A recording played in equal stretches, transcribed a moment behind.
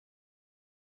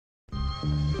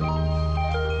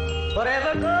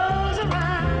Whatever goes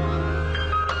around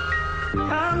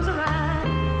comes around.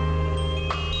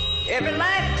 Every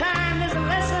lifetime is a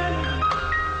lesson.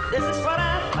 This is what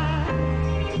I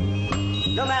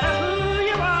find. No matter who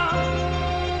you are,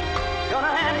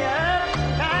 gonna have your ups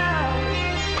and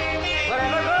downs.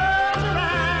 Whatever goes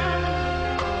around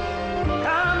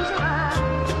comes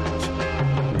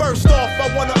around. First off,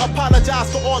 I wanna apologize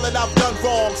for all that I've done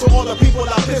wrong. So all the people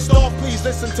I pissed off, please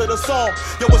listen to the song.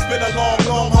 Yo, it's been a long,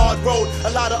 long, hard road, a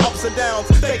lot of ups and downs.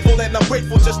 Thankful and I'm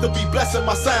grateful just to be blessing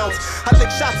my sounds. I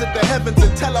licked shots at the heavens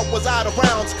until I was out of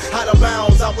rounds. Out of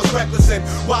bounds, I was reckless and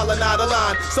wildin' out of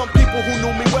line. Some people who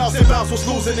knew me well said Bounce was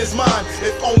losing his mind.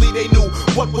 If only they knew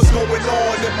what was going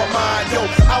on in my mind. Yo,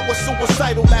 I was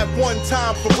suicidal at one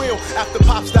time, for real. After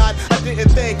Pops died, I didn't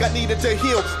think I needed to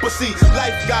heal. But see,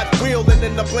 life got real and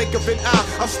in the blink of an eye,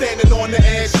 I'm standing on the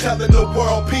edge telling the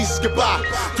world peace goodbye.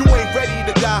 You ain't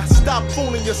ready to die, stop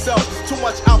fooling yourself. Too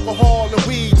much alcohol and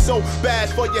weed, so bad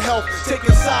for your health.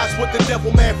 Taking sides with the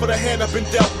devil, man, for the hand I've been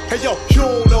dealt. Hey yo, you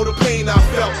don't know the pain I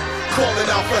felt, calling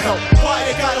out for help. Why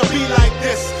it gotta be like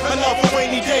this? Another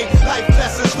rainy day, life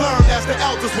lessons learned as the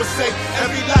elders would say.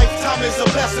 Every lifetime is a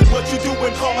blessing. What you do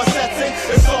when karma sets in,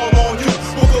 it's all on you.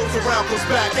 What goes around comes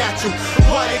back at you.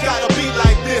 Why it gotta be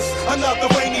like this? Another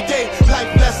rainy day,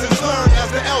 life lessons learned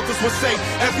as the elders would say.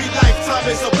 Every lifetime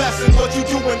is a blessing. What you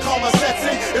do when karma sets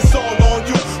in, it's all on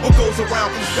you. What goes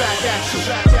around comes back at you.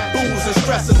 Booze and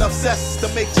stress enough cess to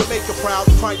make Jamaica proud.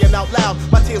 Crying out loud,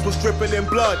 my tears was dripping in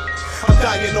blood. I'm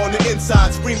dying on the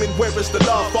inside, screaming, where is the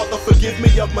love? Father, forgive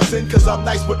me of my sin, cause I'm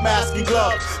nice with mask and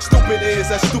glove. Stupid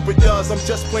is as stupid does, I'm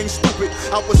just plain stupid.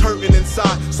 I was hurting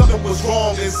inside, something was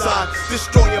wrong inside.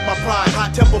 Destroying my pride,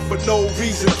 hot temper for no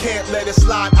reason. Can't let it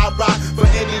slide, I ride for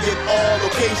any and all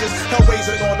occasions. Hell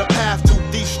raising on the path to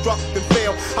destruct and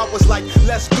fail. I was like,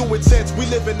 let's do it since we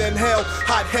living in hell.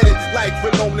 Hot-headed like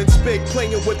Renolin Spig,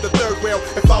 playing with the third rail.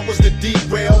 If I was to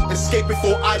derail, escape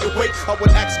before I awake, I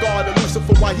would ask God and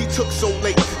Lucifer why he took so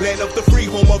late. Land of the free,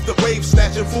 home of the brave,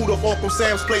 snatching food off Uncle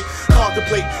Sam's plate.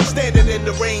 Contemplate, standing in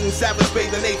the rain, savage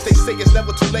bathing apes. They say it's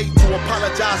never too late to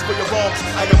apologize for your wrongs.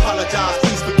 I apologize,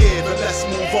 please forgive, and let's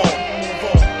move on.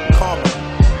 Karma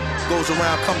goes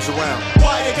around, comes around.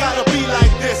 Why it gotta be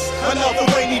like this? Another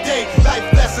rainy day, life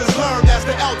lessons learned as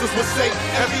the elders would say.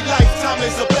 Every lifetime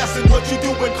is a blessing. What you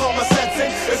do when karma sets in,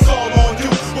 it's all on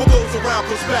you. What goes around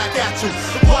comes back at you.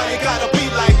 Why it gotta be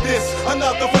like this?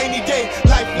 Another rainy day,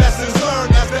 life lessons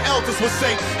learned as the elders would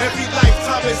say. Every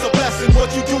lifetime is a blessing.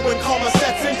 What you do when karma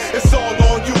sets in, it's all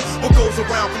on you. What goes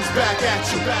around comes back at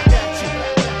you.